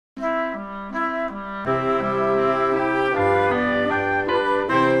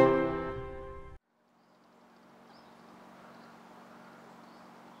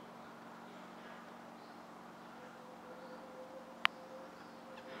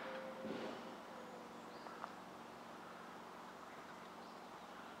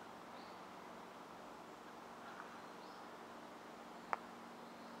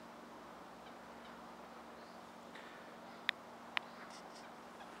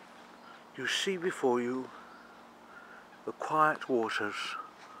You see before you the quiet waters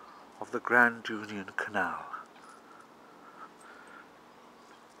of the Grand Union Canal.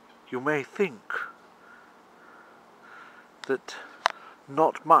 You may think that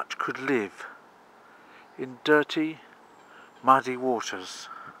not much could live in dirty, muddy waters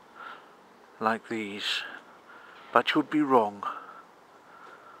like these, but you'd be wrong.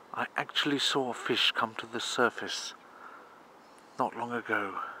 I actually saw a fish come to the surface not long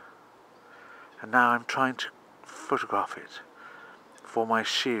ago, and now I'm trying to photograph it for my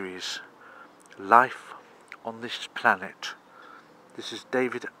series, Life on This Planet. This is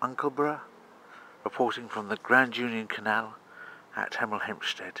David Unkleborough reporting from the Grand Union Canal at Hemel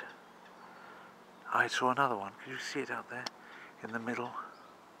Hempstead. I saw another one. Can you see it out there in the middle?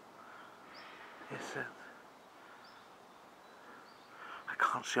 Yes, sir. I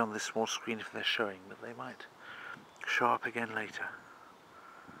can't see on this small screen if they're showing, but they might show up again later.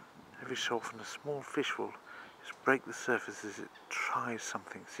 Every so often a small fish will just break the surface as it tries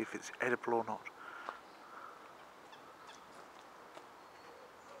something, see if it's edible or not.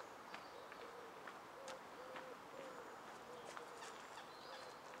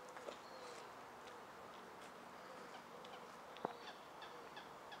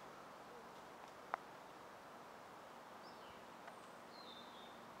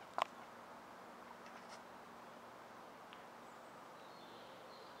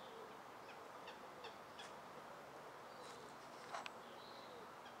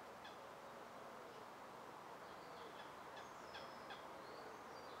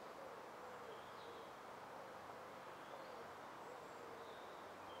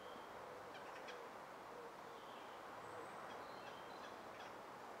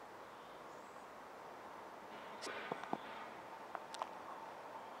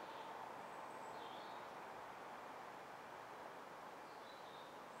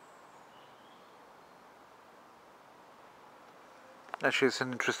 Actually, it's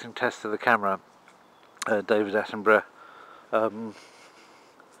an interesting test of the camera, David Attenborough.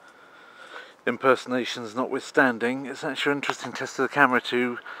 Impersonations notwithstanding, it's actually an interesting test of the camera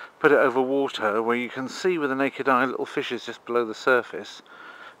to put it over water where you can see with the naked eye little fishes just below the surface,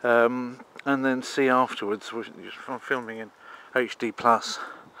 and then see afterwards, from filming in HD+,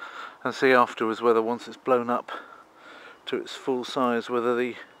 and see afterwards whether once it's blown up to its full size, whether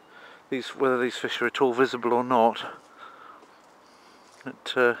these fish are at all visible or not.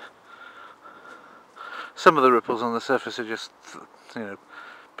 Some of the ripples on the surface are just,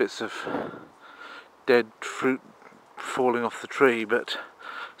 bits of dead fruit falling off the tree, but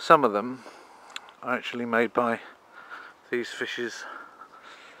some of them are actually made by these fishes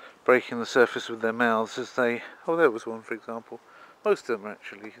breaking the surface with their mouths as they... Oh, there was one, for example. Most of them are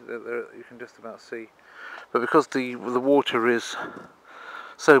actually, you can just about see. But because the water is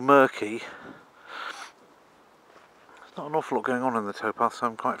so murky, not an awful lot going on in the towpath, so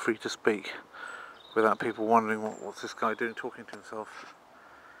I'm quite free to speak without people wondering what's this guy doing talking to himself.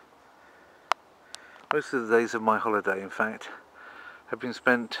 Most of the days of my holiday, in fact, have been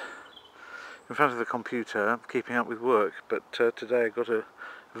spent in front of the computer keeping up with work, but today I got a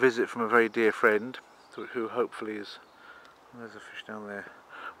visit from a very dear friend who hopefully is, there's a fish down there,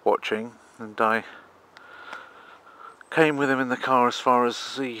 watching, and I came with him in the car as far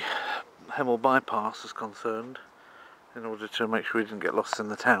as the Hemel bypass is concerned, in order to make sure we didn't get lost in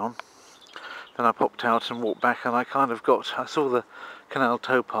the town. Then I popped out and walked back, and I saw the canal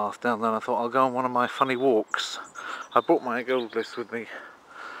towpath down there, and I thought I'll go on one of my funny walks. I brought my gold list with me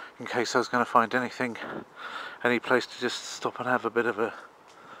in case I was going to find any place to just stop and have a bit of a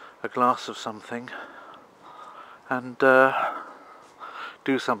glass of something and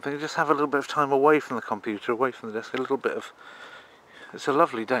do something, just have a little bit of time away from the computer, away from the desk, it's a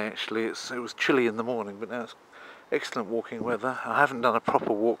lovely day actually. It was chilly in the morning, but now it's excellent walking weather. I haven't done a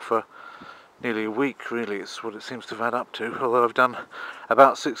proper walk for nearly a week, really. It's what it seems to have add up to, although I've done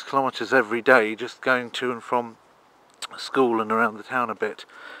about 6 kilometres every day just going to and from school and around the town a bit,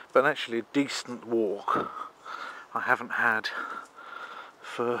 but actually a decent walk I haven't had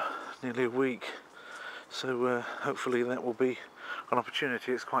for nearly a week, so hopefully that will be an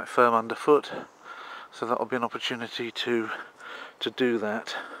opportunity. It's quite firm underfoot, so that will be an opportunity to do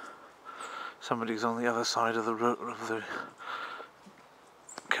that. Somebody's on the other side of the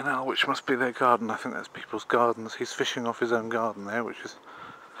canal, which must be their garden. I think that's people's gardens. He's fishing off his own garden there, which is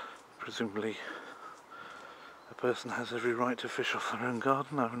presumably a person has every right to fish off their own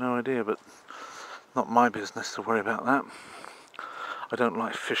garden. I have no idea, but not my business to worry about that. I don't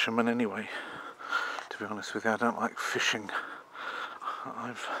like fishermen anyway, to be honest with you. I don't like fishing.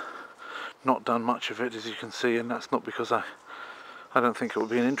 I've not done much of it, as you can see, and that's not because I I don't think it would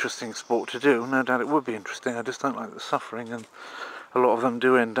be an interesting sport to do. No doubt it would be interesting, I just don't like the suffering, and a lot of them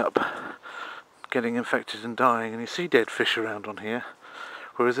do end up getting infected and dying, and you see dead fish around on here,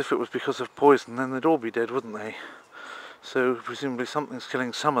 whereas if it was because of poison then they'd all be dead, wouldn't they? So presumably something's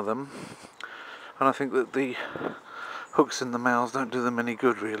killing some of them, and I think that the hooks in the mouths don't do them any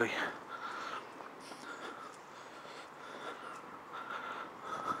good, really.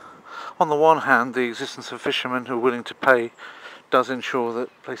 On the one hand, the existence of fishermen who are willing to pay does ensure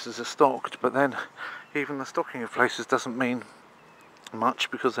that places are stocked, but then even the stocking of places doesn't mean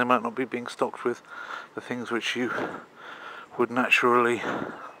much, because they might not be being stocked with the things which you would naturally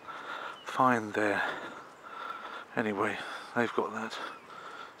find there. Anyway, they've got that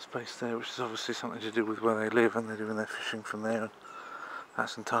space there, which is obviously something to do with where they live, and they're doing their fishing from there, and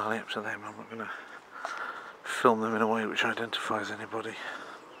that's entirely up to them. I'm not going to film them in a way which identifies anybody.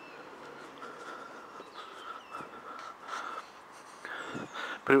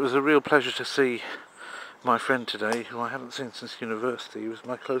 But it was a real pleasure to see my friend today, who I haven't seen since university. He was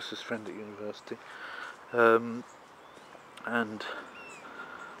my closest friend at university, and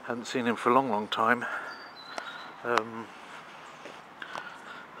hadn't seen him for a long time,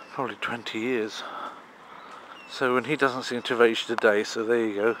 probably 20 years. So, and he doesn't seem to have aged a day, so there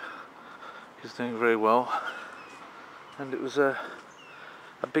you go. He's doing very well, and it was a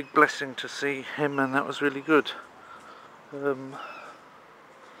big blessing to see him, and that was really good.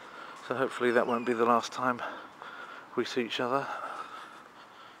 So hopefully that won't be the last time we see each other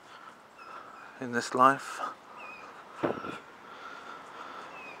in this life.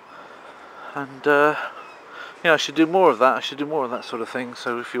 And yeah, I should do more of that. I should do more of that sort of thing.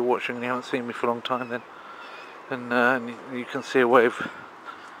 So if you're watching and you haven't seen me for a long time, then you can see a way of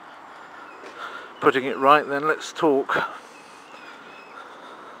putting it right. Then let's talk.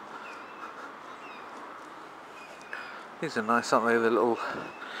 These are nice, aren't they? The little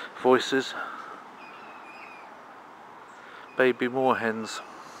voices. Baby moorhens.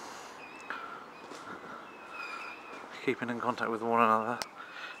 Keeping in contact with one another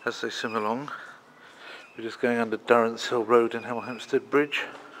as they swim along. We're just going under Durrance Hill Road in Hemel Hempstead Bridge.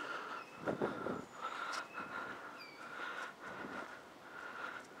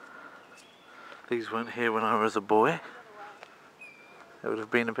 These weren't here when I was a boy. It would have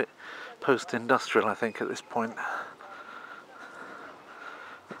been a bit post-industrial, I think, at this point.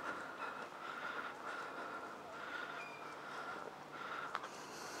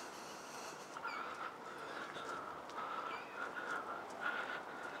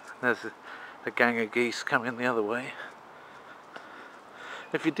 There's a gang of geese coming the other way.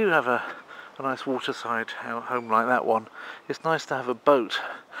 If you do have a nice waterside home like that one, it's nice to have a boat,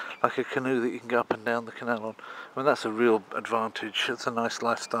 like a canoe that you can go up and down the canal on. I mean, that's a real advantage. It's a nice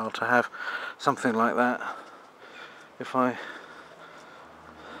lifestyle to have something like that. If I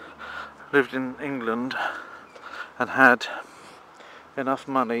lived in England and had enough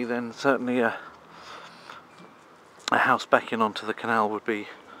money, then certainly a house backing onto the canal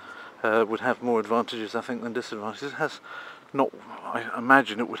would have more advantages, I think, than disadvantages. It has not, I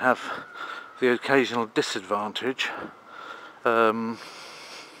imagine it would have the occasional disadvantage, but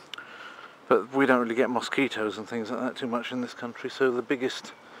we don't really get mosquitoes and things like that too much in this country, so the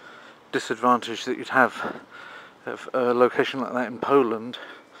biggest disadvantage that you'd have of a location like that in Poland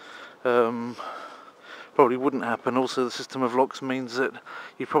probably wouldn't happen. Also, the system of locks means that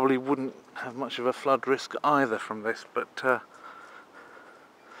you probably wouldn't have much of a flood risk either from this, but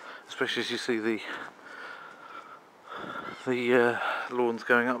especially as you see the lawns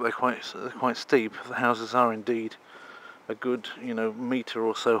going up, they're quite steep. The houses are indeed a good, metre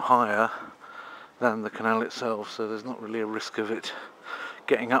or so higher than the canal itself, so there's not really a risk of it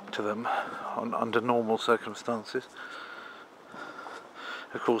getting up to them under normal circumstances.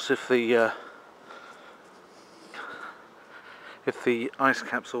 Of course, if the ice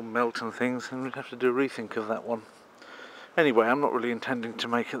caps all melt and things, then we'd have to do a rethink of that one. Anyway, I'm not really intending to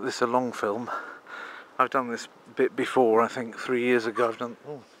make this a long film. I've done this bit before, I think 3 years ago.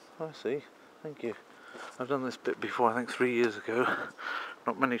 Oh, I see, thank you. I've done this bit before, I think 3 years ago.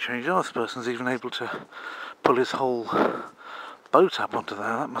 Not many changes. Oh, this person's even able to pull his whole boat up onto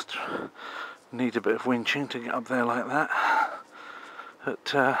there. That must need a bit of winching to get up there like that.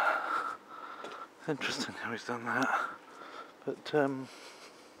 But it's interesting how he's done that. But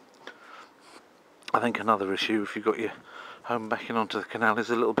I think another issue, if you've got your home backing onto the canal, is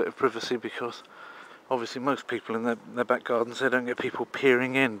a little bit of privacy, because obviously most people in their back gardens, they don't get people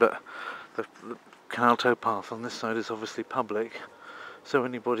peering in, but the canal towpath on this side is obviously public, so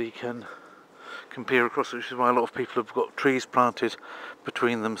anybody can peer across, which is why a lot of people have got trees planted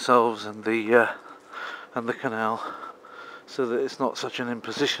between themselves and the canal, so that it's not such an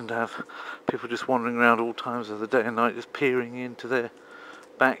imposition to have people just wandering around all times of the day and night, just peering into their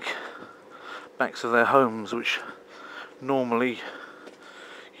backs of their homes, which normally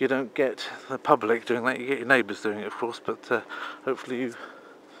you don't get the public doing that. You get your neighbours doing it, of course, but hopefully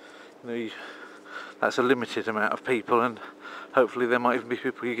that's a limited amount of people, and hopefully there might even be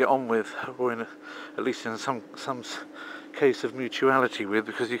people you get on with, or at least in some case of mutuality with,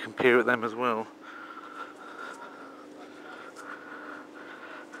 because you can peer at them as well.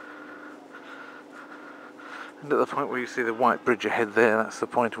 And at the point where you see the white bridge ahead there, that's the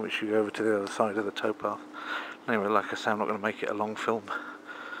point at which you go over to the other side of the towpath. Anyway, like I say, I'm not going to make it a long film.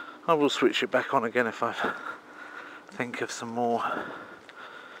 I will switch it back on again if I think of some more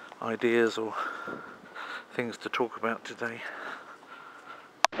ideas or things to talk about today.